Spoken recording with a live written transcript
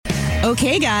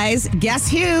Okay, guys, guess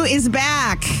who is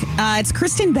back? It's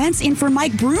Kristin Bentz in for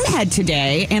Mike Broomhead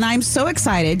today, and I'm so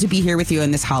excited to be here with you on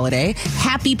this holiday.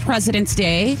 Happy President's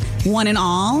Day, one and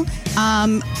all.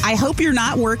 I hope you're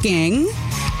not working,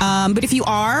 but if you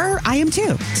are, I am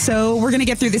too. So we're going to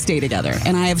get through this day together,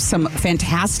 and I have some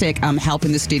fantastic help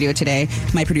in the studio today.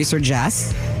 My producer,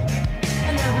 Jess.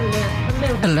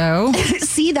 Hello.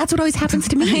 See, that's what always happens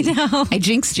to me. I know. I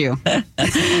jinxed you.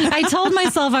 I told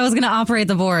myself I was going to operate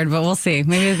the board, but we'll see.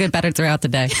 Maybe it'll get better throughout the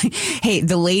day. Hey,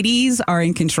 the ladies are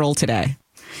in control today.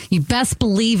 You best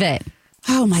believe it.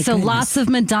 Oh, my So goodness. lots of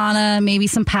Madonna, maybe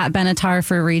some Pat Benatar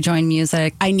for rejoin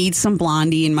music. I need some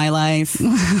Blondie in my life.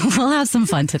 We'll have some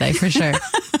fun today for sure.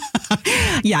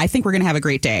 Yeah, I think we're going to have a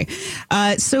great day.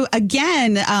 So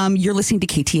again, you're listening to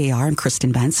KTAR. I'm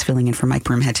Kristin Bentz, filling in for Mike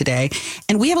Broomhead today.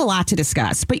 And we have a lot to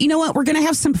discuss. But you know what? We're going to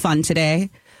have some fun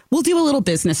today. We'll do a little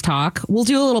business talk. We'll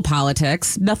do a little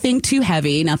politics. Nothing too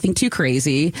heavy, nothing too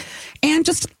crazy. And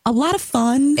just a lot of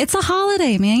fun. It's a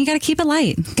holiday, man. You got to keep it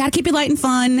light. Got to keep it light and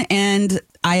fun. And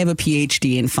I have a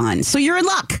PhD in fun. So you're in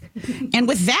luck. And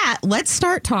with that, let's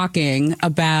start talking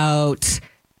about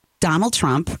Donald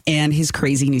Trump and his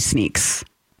crazy new sneaks.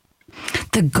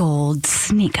 The gold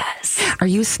sneakers. Are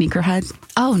you a sneakerhead?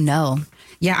 Oh, no.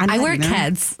 Yeah, I wear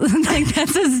Keds. Like,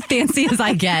 that's as fancy as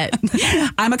I get.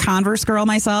 I'm a Converse girl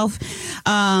myself,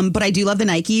 but I do love the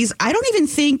Nikes. I don't even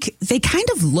think they kind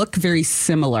of look very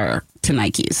similar to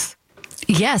Nikes.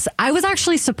 Yes, I was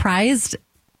actually surprised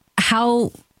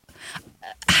how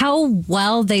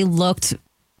well they looked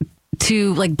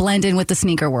to like blend in with the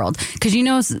sneaker world. Because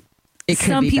It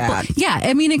could be bad. Yeah,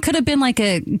 I mean, it could have been like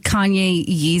a Kanye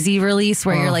Yeezy release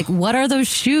where you're like, what are those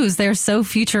shoes? They're so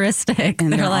futuristic.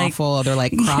 And they're like awful. They're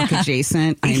like Croc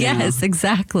adjacent. I know. Yes,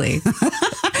 exactly.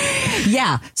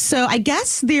 Yeah. So I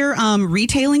guess they're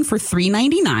retailing for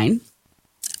 $3.99.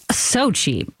 So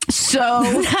cheap. So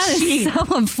That cheap. is so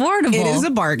affordable. It is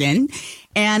a bargain.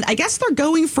 And I guess they're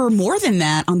going for more than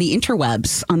that on the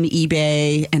interwebs, on the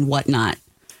eBay and whatnot.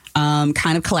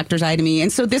 Kind of collector's item-y.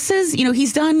 And so this is,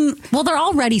 he's done. Well, they're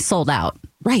already sold out.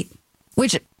 Right.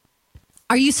 Which,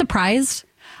 are you surprised?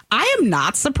 I am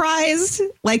not surprised.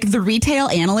 Like, the retail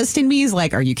analyst in me is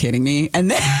like, are you kidding me? And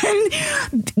then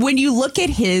when you look at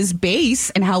his base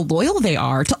and how loyal they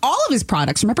are to all of his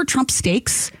products, remember Trump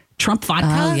steaks, Trump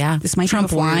vodka? Oh, yeah. This might Trump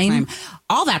be before your wine. time.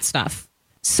 All that stuff.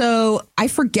 So I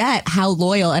forget how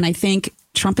loyal. And I think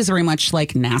Trump is very much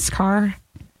like NASCAR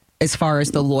as far as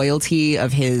the loyalty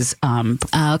of his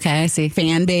Okay, I see.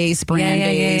 fan base, brand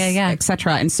base, et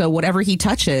cetera. And so whatever he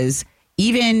touches,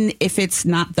 even if it's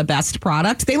not the best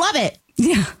product, they love it.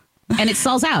 Yeah. And it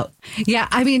sells out. Yeah,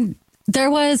 I mean,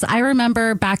 I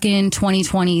remember back in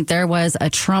 2020, there was a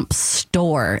Trump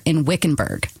store in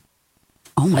Wickenburg.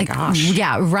 Oh my gosh.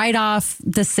 Yeah, right off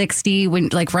the 60,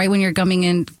 right when you're going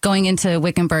into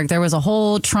Wickenburg, there was a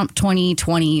whole Trump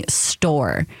 2020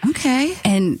 store. Okay.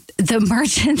 And the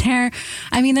merch in there,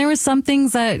 I mean, there were some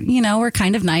things that, were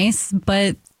kind of nice,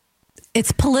 but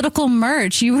it's political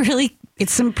merch.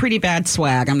 It's some pretty bad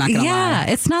swag, I'm not going to lie. Yeah,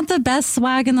 it's not the best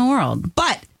swag in the world.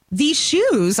 But these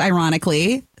shoes,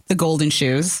 ironically, the golden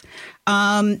shoes,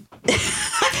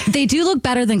 they do look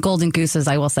better than Golden Gooses,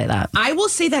 I will say that. I will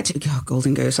say that too. Oh,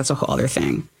 Golden Goose, that's a whole other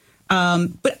thing.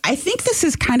 But I think this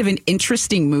is kind of an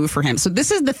interesting move for him. So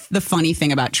this is the funny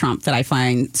thing about Trump that I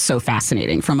find so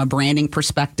fascinating from a branding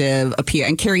perspective.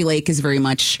 And Carrie Lake is very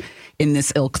much in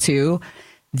this ilk too.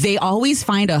 They always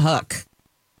find a hook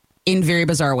in very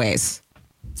bizarre ways.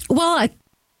 Well,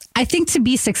 I think to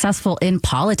be successful in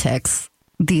politics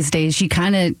these days, you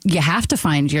have to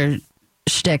find your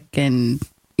shtick and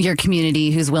your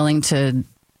community who's willing to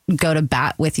go to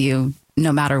bat with you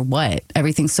no matter what.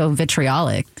 Everything's so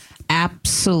vitriolic.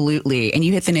 Absolutely. And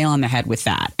you hit the nail on the head with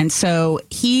that. And so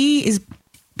he is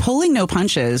pulling no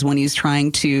punches when he's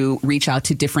trying to reach out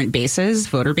to different bases,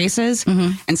 voter bases.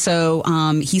 Mm-hmm. And so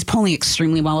he's pulling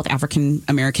extremely well with African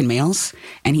American males,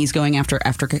 and he's going after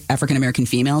African American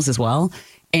females as well.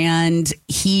 And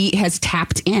he has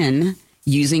tapped in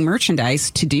using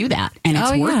merchandise to do that, and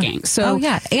it's working. So,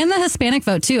 and the Hispanic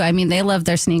vote too. I mean, they love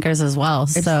their sneakers as well.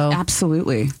 So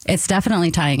absolutely, it's definitely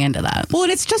tying into that. Well,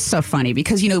 and it's just so funny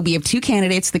because we have two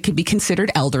candidates that could be considered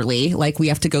elderly. Like, we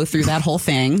have to go through that whole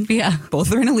thing. Yeah,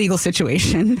 both are in a legal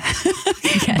situation.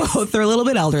 Yes. Both are a little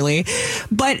bit elderly,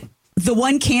 but the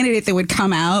one candidate that would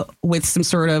come out with some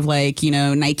sort of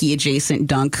Nike adjacent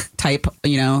dunk type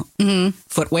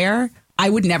footwear, I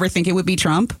would never think it would be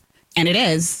Trump, and it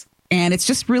is. And it's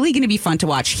just really going to be fun to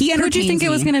watch. Who would you think it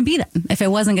was going to be then if it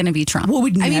wasn't going to be Trump? Well,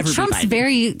 would never Trump's be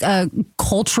very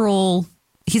cultural.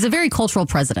 he's a very cultural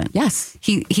president. Yes.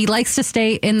 He likes to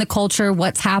stay in the culture,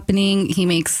 what's happening. He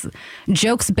makes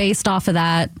jokes based off of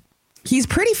that. He's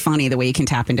pretty funny the way he can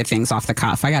tap into things off the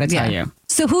cuff, I got to tell you.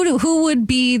 So who would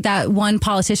be that one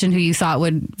politician who you thought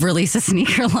would release a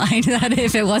sneaker line that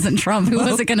if it wasn't Trump, who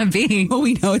was it going to be? Well,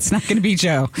 we know it's not going to be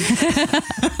Joe.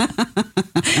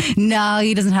 No,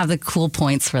 he doesn't have the cool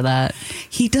points for that.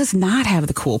 He does not have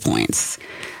the cool points.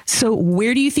 So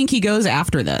where do you think he goes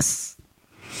after this?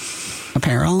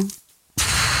 Apparel?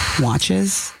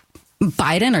 Watches?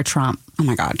 Biden or Trump? Oh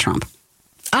my God, Trump.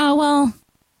 Oh, well,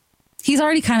 he's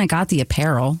already kind of got the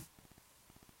apparel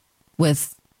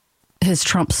with his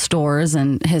Trump stores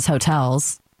and his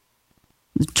hotels,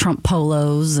 Trump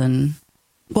polos and...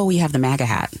 Well, we have the MAGA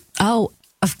hat. Oh,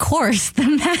 of course, the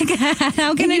MAGA hat.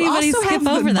 How can anybody skip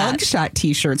over that? Mugshot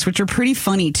T-shirts, which are pretty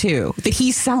funny too, that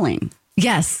he's selling.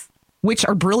 Yes. Which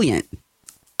are brilliant.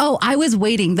 Oh, I was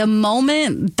waiting. The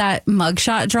moment that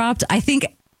mugshot dropped, I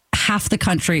think half the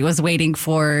country was waiting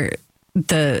for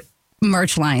the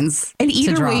merch lines. And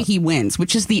either way, he wins,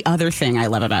 which is the other thing I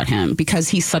love about him, because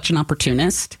he's such an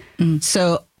opportunist.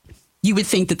 So you would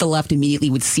think that the left immediately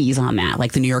would seize on that.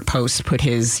 Like the New York Post put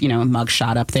his,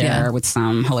 mugshot up there with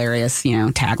some hilarious,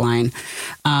 tagline.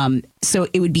 So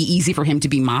it would be easy for him to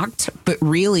be mocked. But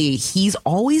really, he's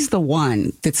always the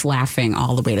one that's laughing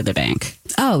all the way to the bank.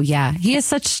 Oh, yeah. He has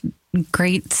such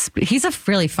he's a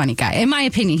really funny guy. In my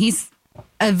opinion, he's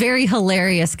a very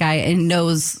hilarious guy and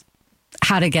knows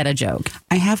how to get a joke.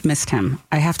 I have missed him,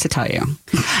 I have to tell you.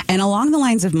 And along the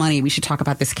lines of money, we should talk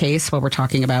about this case while we're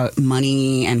talking about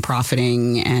money and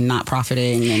profiting and not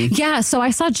profiting. Yeah, so I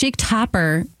saw Jake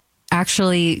Tapper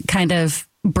actually kind of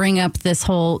bring up this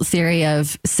whole theory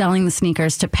of selling the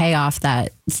sneakers to pay off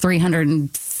that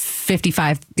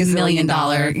 $355 million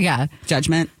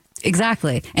judgment.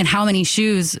 Exactly. And how many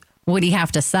shoes would he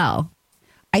have to sell?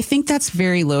 I think that's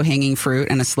very low-hanging fruit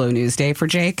and a slow news day for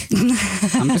Jake.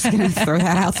 I'm just going to throw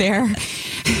that out there.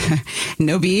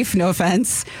 No beef, no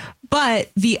offense. But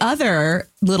the other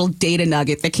little data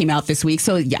nugget that came out this week,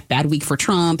 so yeah, bad week for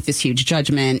Trump, this huge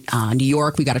judgment. New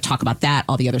York, we got to talk about that,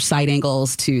 all the other side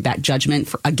angles to that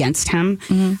judgment against him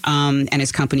and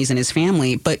his companies and his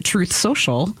family. But Truth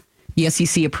Social, the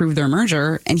SEC approved their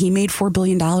merger, and he made $4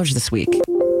 billion this week.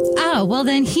 Oh, well,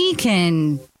 then he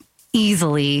can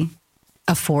easily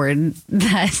afford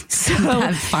that. So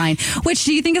that fine. Which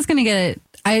do you think is going to get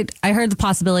I heard the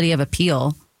possibility of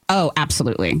appeal. Oh,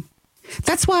 absolutely.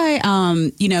 That's why,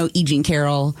 E. Jean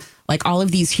Carroll, like all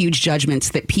of these huge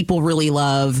judgments that people really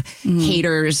love,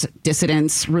 haters,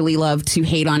 dissidents really love to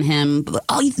hate on him.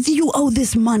 Oh, you owe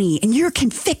this money and you're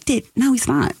convicted. No, he's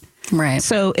not. Right.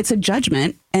 So it's a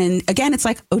judgment. And again, it's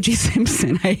like O.J.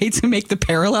 Simpson. I hate to make the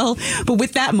parallel, but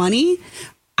with that money,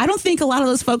 I don't think a lot of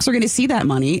those folks are going to see that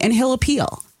money, and he'll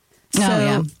appeal.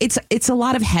 So it's a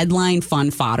lot of headline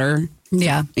fun fodder.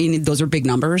 Yeah. Those are big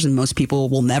numbers, and most people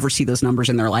will never see those numbers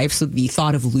in their life. So the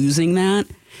thought of losing that,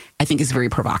 I think, is very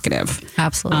provocative.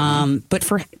 Absolutely. But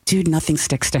nothing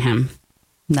sticks to him.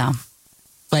 No.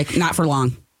 Like, not for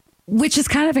long. Which is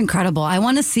kind of incredible. I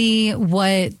want to see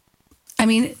like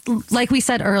we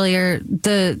said earlier,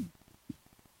 the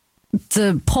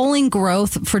polling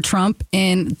growth for Trump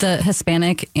in the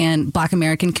Hispanic and Black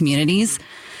American communities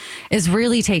is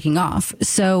really taking off.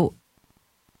 So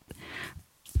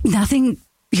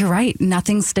you're right,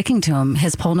 nothing's sticking to him.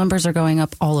 His poll numbers are going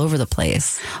up all over the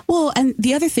place. Well, and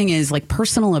the other thing is like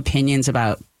personal opinions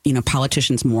about,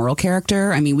 politicians' moral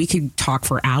character. I mean, we could talk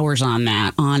for hours on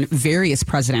that, on various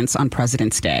presidents on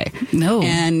President's Day. No.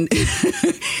 And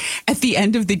at the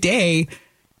end of the day,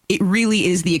 it really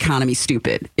is the economy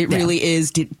stupid. It really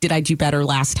is. Did I do better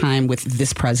last time with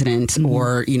this president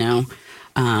or,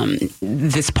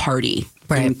 this party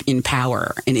in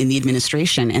power and in the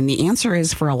administration? And the answer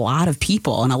is, for a lot of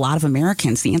people and a lot of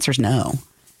Americans, the answer is no.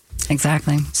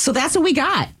 Exactly. So that's what we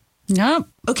got. Yep.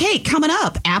 Okay, coming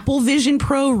up, Apple Vision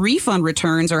Pro refund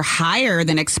returns are higher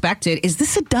than expected. Is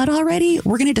this a dud already?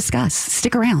 We're going to discuss.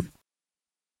 Stick around.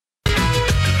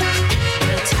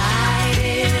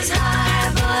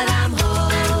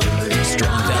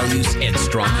 Strong values and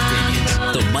strong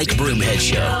opinions. The Mike Broomhead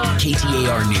Show.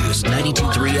 KTAR News,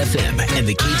 92.3 FM, and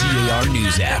the KTAR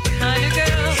News app.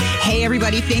 Hey,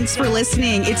 everybody. Thanks for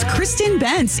listening. It's Kristin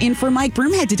Bentz in for Mike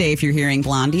Broomhead today, if you're hearing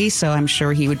Blondie, so I'm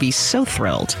sure he would be so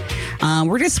thrilled.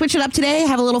 We're going to switch it up today,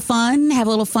 have a little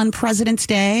fun President's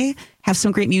Day, have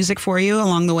some great music for you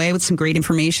along the way with some great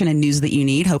information and news that you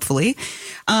need, hopefully.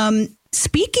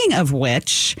 Speaking of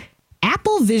which,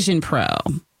 Apple Vision Pro.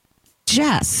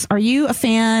 Jess, are you a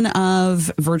fan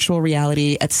of virtual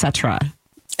reality, etc.?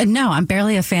 No, I'm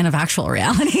barely a fan of actual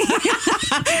reality.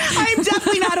 I'm definitely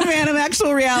Definitely not a fan of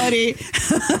actual reality.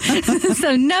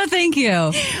 So no, thank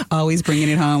you. Always bringing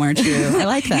it home, aren't you? I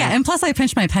like that. Yeah, and plus I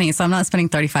pinched my penny, so I'm not spending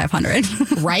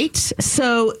 $3,500. Right?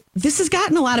 So this has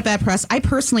gotten a lot of bad press. I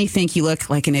personally think you look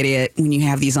like an idiot when you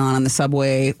have these on the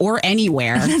subway or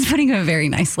anywhere. That's putting it very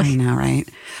nicely. I know, right?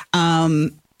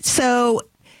 So,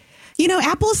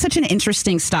 Apple is such an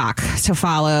interesting stock to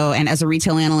follow. And as a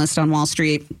retail analyst on Wall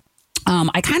Street,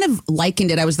 I kind of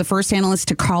likened it. I was the first analyst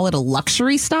to call it a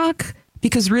luxury stock.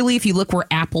 Because really, if you look where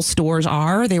Apple stores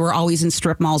are, they were always in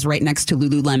strip malls right next to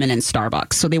Lululemon and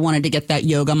Starbucks. So they wanted to get that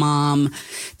yoga mom.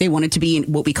 They wanted to be in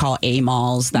what we call A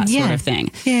malls, that sort of thing.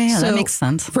 Yeah, so that makes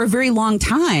sense. For a very long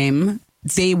time,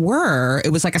 it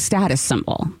was like a status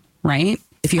symbol, right?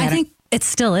 If you I think it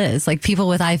still is, like people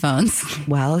with iPhones.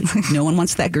 Well, no one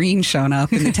wants that green showing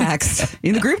up in the text,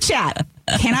 in the group chat.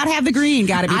 Cannot have the green,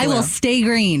 gotta be blue. I will stay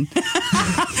green.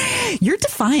 You're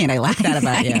defiant. I like that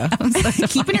about you. So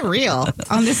keeping it real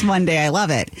on this Monday. I love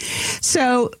it.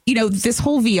 So, this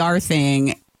whole VR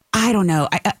thing, I don't know.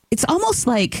 It's almost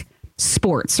like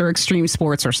sports or extreme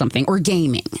sports or something, or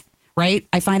gaming, right?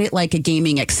 I find it like a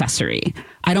gaming accessory.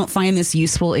 I don't find this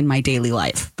useful in my daily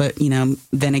life. But,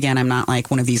 then again, I'm not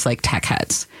like one of these like tech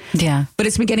heads. Yeah. But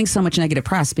it's been getting so much negative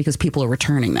press because people are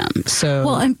returning them. So,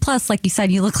 well, and plus, like you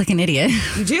said, you look like an idiot.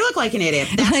 You do look like an idiot.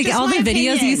 That's like just all the my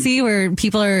videos opinion. you see where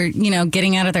people are,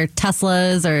 getting out of their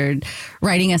Teslas or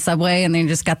riding a subway and they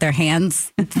just got their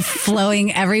hands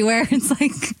flowing everywhere. It's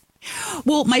like,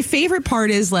 well, my favorite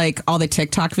part is like all the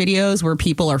TikTok videos where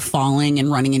people are falling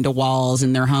and running into walls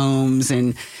in their homes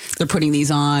and they're putting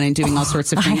these on and doing all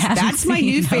sorts of things. That's my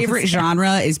new favorite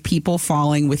genre is people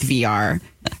falling with VR.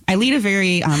 I lead a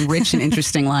very rich and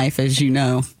interesting life, as you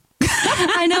know.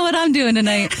 I know what I'm doing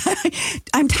tonight.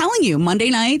 I'm telling you,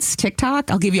 Monday nights, TikTok,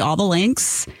 I'll give you all the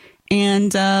links.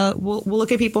 And we'll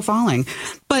look at people falling.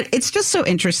 But it's just so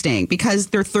interesting because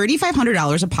they're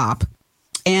 $3,500 a pop.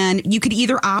 And you could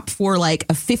either opt for like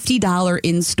a $50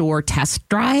 in-store test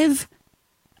drive.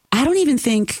 I don't even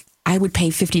think I would pay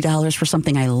 $50 for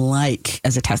something I like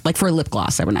as a test. Like for a lip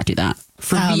gloss, I would not do that.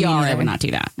 For VR, I would not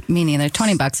do that. Me neither.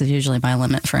 $20 is usually my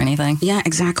limit for anything. Yeah,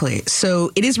 exactly.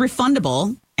 So it is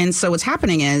refundable. And so what's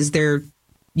happening is they're,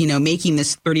 making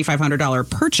this $3,500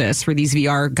 purchase for these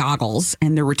VR goggles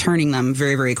and they're returning them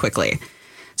very, very quickly.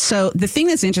 So the thing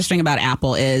that's interesting about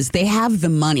Apple is they have the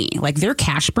money, like their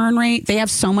cash burn rate. They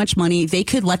have so much money. They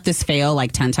could let this fail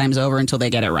like 10 times over until they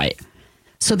get it right.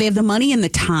 So they have the money and the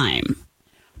time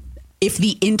if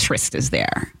the interest is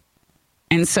there.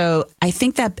 And so I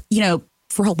think that,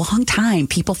 for a long time,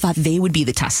 people thought they would be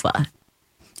the Tesla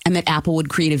and that Apple would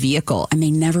create a vehicle and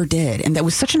they never did. And that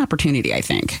was such an opportunity, I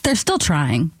think. They're still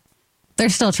trying.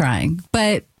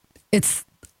 But it's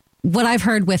what I've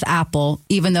heard with Apple,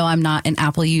 even though I'm not an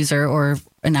Apple user or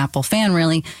an Apple fan,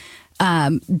 really,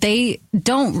 they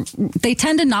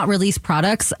tend to not release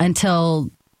products until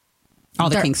all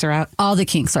the kinks are out. All the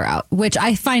kinks are out, which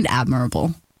I find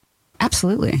admirable.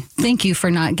 Absolutely. Thank you for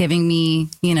not giving me,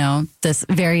 this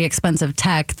very expensive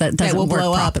tech that doesn't will work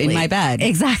blow properly. up in my bed.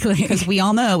 Exactly. Because we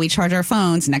all know we charge our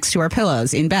phones next to our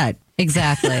pillows in bed.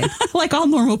 Exactly. Like all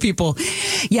normal people.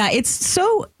 Yeah, it's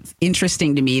so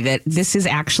interesting to me that this is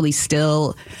actually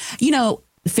still,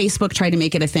 Facebook tried to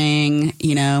make it a thing.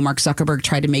 Mark Zuckerberg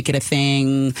tried to make it a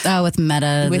thing. Oh, with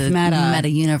Meta. Meta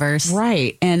universe.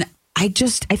 Right. And I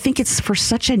think it's for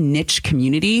such a niche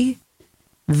community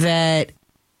that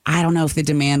I don't know if the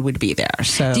demand would be there.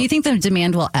 So, do you think the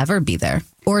demand will ever be there?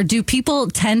 Or do people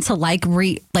tend to like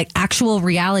actual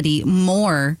reality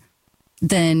more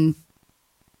than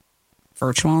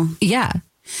virtual? Yeah.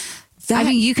 I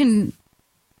mean,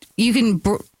 you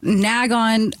can nag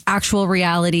on actual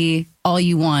reality all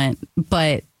you want,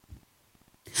 but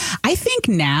I think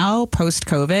now,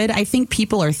 post-COVID, I think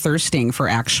people are thirsting for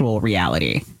actual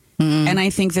reality. And I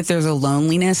think that there's a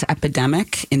loneliness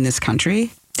epidemic in this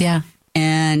country. Yeah.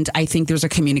 And I think there's a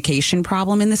communication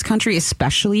problem in this country,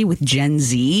 especially with Gen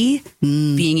Z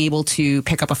being able to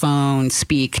pick up a phone,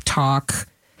 speak, talk,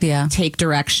 take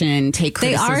direction, take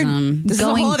criticism. This is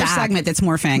a whole other segment that's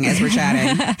morphing as we're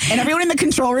chatting. And everyone in the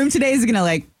control room today is going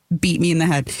to beat me in the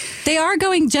head.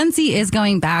 Gen Z is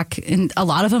going back, and a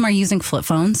lot of them are using flip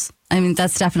phones. I mean,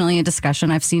 that's definitely a discussion.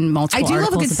 I've seen multiple articles. I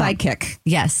do love a good sidekick.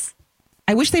 Yes.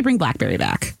 I wish they bring BlackBerry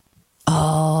back.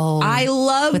 Oh, I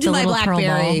loved my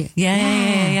BlackBerry.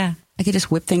 Yeah. I could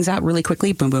just whip things out really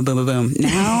quickly. Boom, boom, boom, boom, boom.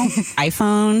 Now,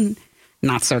 iPhone,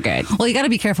 not so good. Well, you got to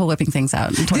be careful whipping things out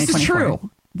in 2024. This is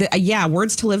true.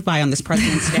 Words to live by on this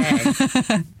President's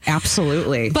Day.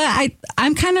 Absolutely. But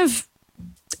I'm kind of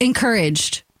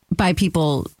encouraged by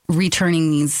people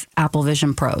returning these Apple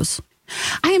Vision Pros.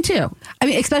 I am too. I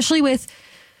mean, especially with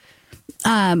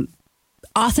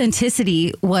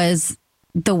authenticity was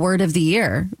the word of the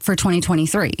year for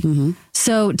 2023.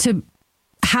 So to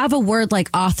have a word like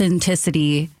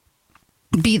authenticity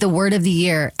be the word of the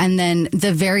year, and then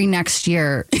the very next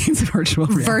year, it's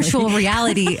virtual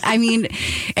reality. I mean,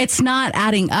 it's not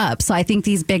adding up. So I think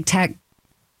these big tech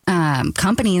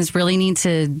companies really need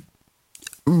to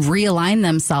realign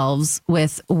themselves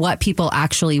with what people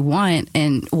actually want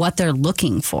and what they're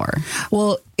looking for.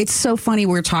 Well, it's so funny.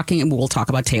 We'll talk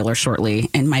about Taylor shortly,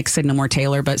 and Mike said no more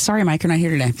Taylor, but sorry, Mike, you're not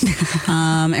here today.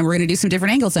 And we're going to do some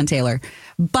different angles on Taylor.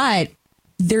 But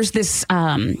there's this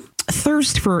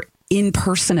thirst for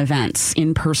in-person events,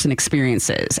 in-person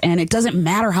experiences. And it doesn't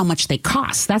matter how much they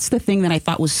cost. That's the thing that I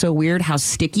thought was so weird, how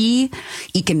sticky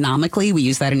economically, we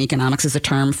use that in economics as a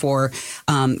term for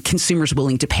consumers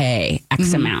willing to pay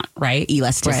X amount, right?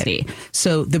 Elasticity. Right.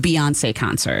 So the Beyonce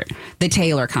concert, the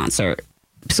Taylor concert.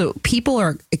 So people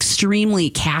are extremely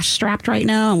cash strapped right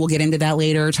now. And we'll get into that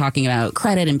later, talking about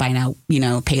credit and buy now,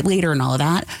 pay later and all of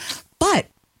that. But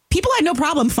people had no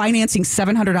problem financing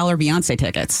 $700 Beyonce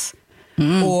tickets.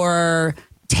 Or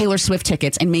Taylor Swift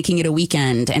tickets and making it a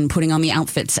weekend and putting on the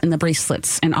outfits and the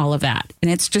bracelets and all of that. And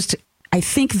it's just, I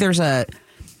think there's a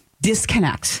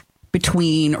disconnect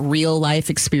between real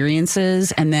life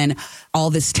experiences and then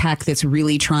all this tech that's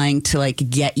really trying to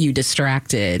get you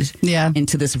distracted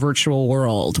into this virtual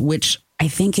world, which I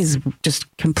think is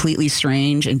just completely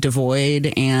strange and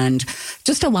devoid and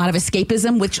just a lot of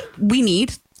escapism, which we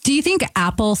need. Do you think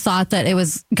Apple thought that it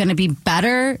was going to be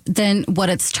better than what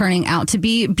it's turning out to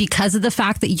be because of the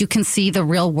fact that you can see the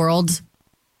real world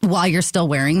while you're still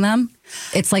wearing them?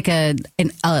 It's like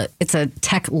it's a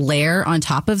tech layer on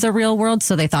top of the real world.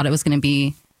 So they thought it was going to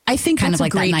be, I think, kind that's of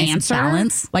like a great that nice answer.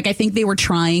 Balance. I think they were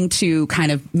trying to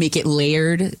kind of make it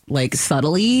layered,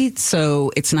 subtly,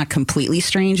 so it's not completely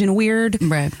strange and weird.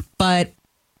 Right. But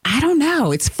I don't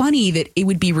know. It's funny that it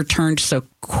would be returned so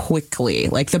quickly.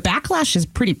 The backlash is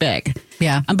pretty big.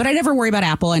 Yeah. But I never worry about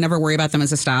Apple. I never worry about them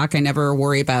as a stock. I never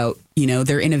worry about,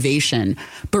 their innovation.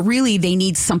 But really, they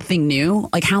need something new.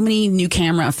 How many new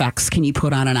camera effects can you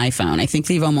put on an iPhone? I think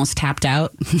they've almost tapped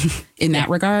out in that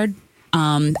regard.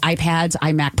 iPads,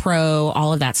 iMac Pro,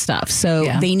 all of that stuff. So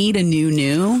they need a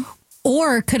new.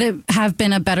 Or could it have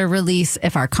been a better release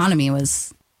if our economy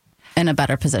was in a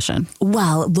better position?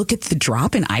 Well, look at the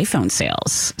drop in iPhone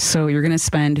sales. So you're going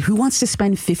to who wants to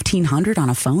spend $1,500 on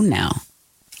a phone now?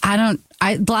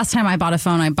 The last time I bought a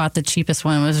phone, I bought the cheapest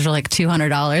one. It was for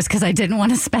 $200 because I didn't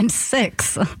want to spend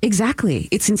 $600. Exactly.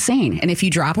 It's insane. And if you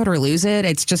drop it or lose it,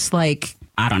 it's just I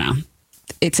don't know.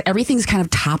 Everything's kind of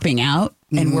topping out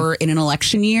and we're in an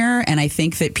election year. And I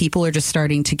think that people are just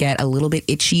starting to get a little bit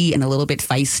itchy and a little bit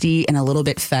feisty and a little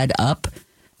bit fed up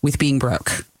with being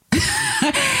broke.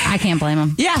 I can't blame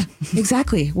them. Yeah,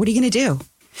 exactly. What are you going to do?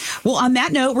 Well, on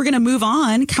that note, we're going to move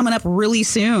on. Coming up really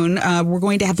soon, we're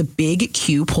going to have the big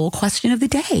Q poll question of the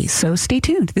day. So stay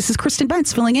tuned. This is Kristin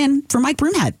Bentz filling in for Mike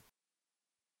Broomhead.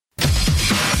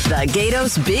 The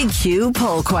Gatos Big Q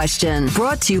poll question,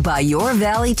 brought to you by Your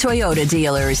Valley Toyota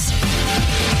dealers.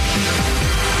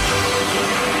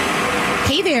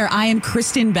 Hey there, I am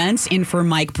Kristin Bentz in for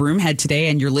Mike Broomhead today,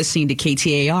 and you're listening to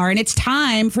KTAR, and it's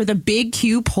time for the Big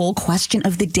Q poll question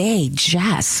of the day.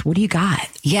 Jess, what do you got?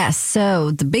 Yes,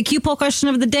 so the Big Q poll question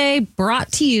of the day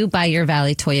brought to you by Your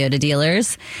Valley Toyota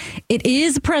dealers. It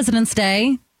is President's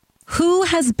Day. Who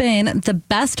has been the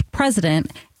best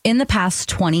president in the past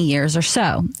 20 years or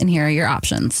so? And here are your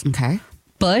options. Okay.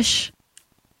 Bush,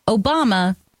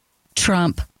 Obama,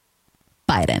 Trump,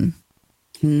 Biden.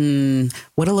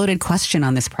 What a loaded question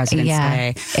on this President's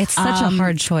Day. It's such a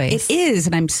hard choice. It is.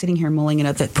 And I'm sitting here mulling it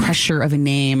up, the pressure of a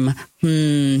name.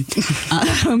 You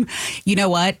know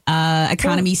what?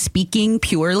 Economy speaking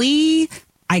purely,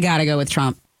 I got to go with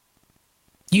Trump.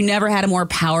 You never had a more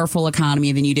powerful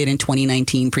economy than you did in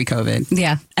 2019 pre-COVID.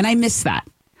 Yeah. And I miss that.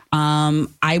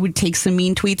 I would take some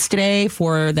mean tweets today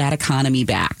for that economy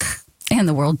back. And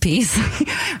the world peace.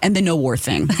 And the no war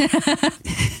thing.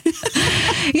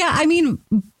 Yeah, I mean,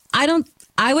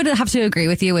 I would have to agree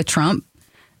with you with Trump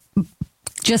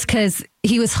just because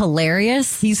he was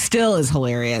hilarious. He still is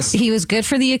hilarious. He was good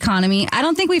for the economy. I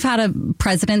don't think we've had a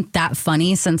president that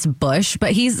funny since Bush,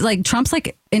 but Trump's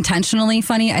intentionally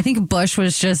funny. I think Bush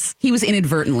was he was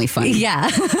inadvertently funny. Yeah.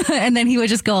 And then he would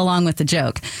just go along with the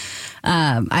joke.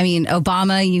 I mean,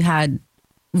 Obama, you had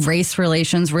race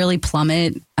relations really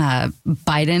plummet.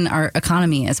 Biden, our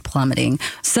economy is plummeting.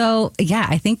 So, yeah,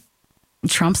 I think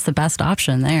Trump's the best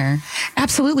option there.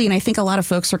 Absolutely. And I think a lot of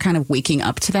folks are kind of waking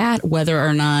up to that, whether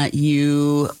or not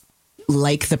you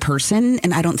like the person,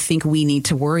 and I don't think we need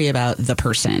to worry about the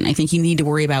person. I think you need to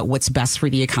worry about what's best for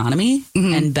the economy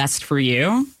and best for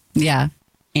you. Yeah.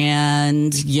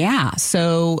 And yeah,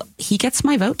 so he gets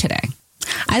my vote today.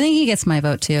 I think he gets my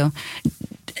vote too.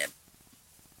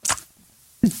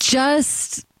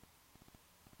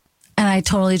 And I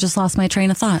totally just lost my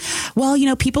train of thought. Well,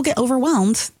 people get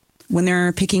overwhelmed when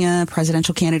they're picking a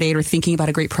presidential candidate or thinking about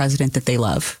a great president that they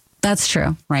love. That's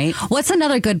true. Right? What's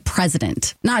another good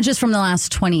president? Not just from the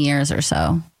last 20 years or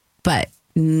so, but...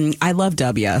 I love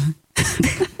W.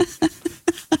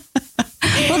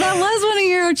 Well, that was one of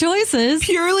your choices.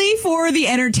 Purely for the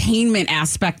entertainment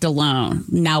aspect alone.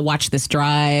 Now watch this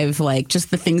drive, like just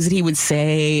the things that he would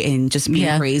say and just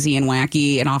being crazy and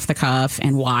wacky and off the cuff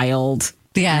and wild.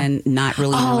 Yeah. And not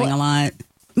really knowing a lot.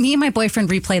 Me and my boyfriend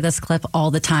replay this clip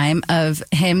all the time of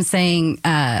him saying,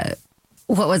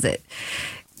 what was it?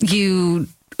 You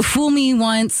fool me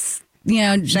once,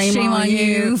 shame on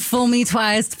you. Fool me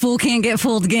twice, fool can't get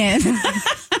fooled again.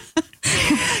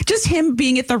 Just him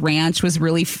being at the ranch was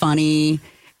really funny.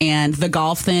 And the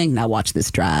golf thing, now watch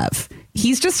this drive.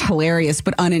 He's just hilarious,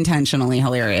 but unintentionally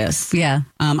hilarious. Yeah.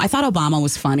 I thought Obama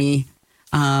was funny.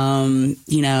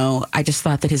 I just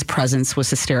thought that his presence was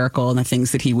hysterical and the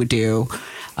things that he would do.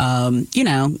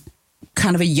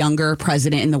 Kind of a younger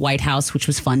president in the White House, which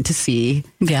was fun to see.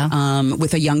 Yeah.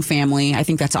 With a young family. I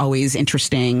think that's always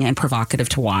interesting and provocative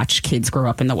to watch kids grow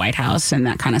up in the White House and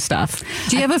that kind of stuff.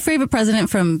 Do you have a favorite president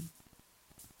from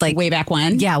way back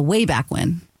when? Yeah, way back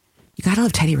when. You gotta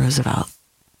love Teddy Roosevelt.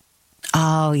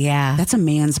 Oh, yeah. That's a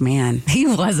man's man. He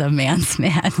was a man's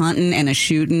man. Hunting and a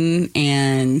shooting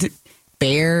and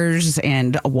bears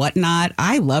and whatnot.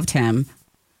 I loved him.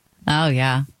 Oh,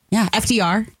 yeah. Yeah.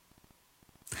 FDR.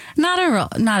 Not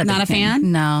a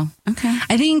fan? No. Okay.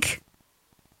 I think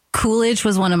Coolidge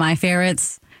was one of my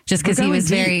favorites just because he was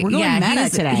very,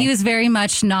 today. He was very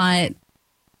much not,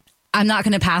 I'm not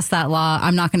going to pass that law.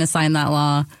 I'm not going to sign that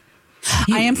law.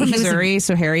 I am from Missouri,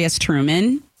 so Harry S.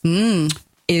 Truman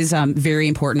is very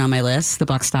important on my list. The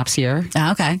buck stops here.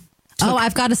 Okay.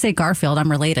 I've got to say Garfield. I'm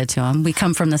related to him. We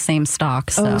come from the same stock.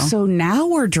 So, so now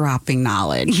we're dropping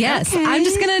knowledge. Yes. Okay. I'm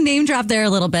just going to name drop there a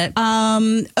little bit.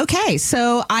 Okay.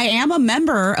 So I am a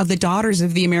member of the Daughters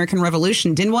of the American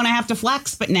Revolution. Didn't want to have to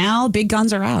flex, but now big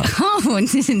guns are out. Oh,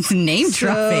 name dropping.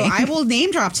 So I will name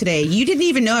drop today. You didn't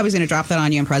even know I was going to drop that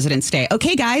on you on President's Day.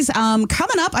 Okay, guys.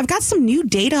 Coming up, I've got some new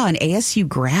data on ASU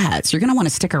grads. You're going to want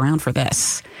to stick around for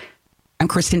this. I'm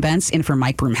Kristin Bentz in for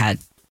Mike Broomhead.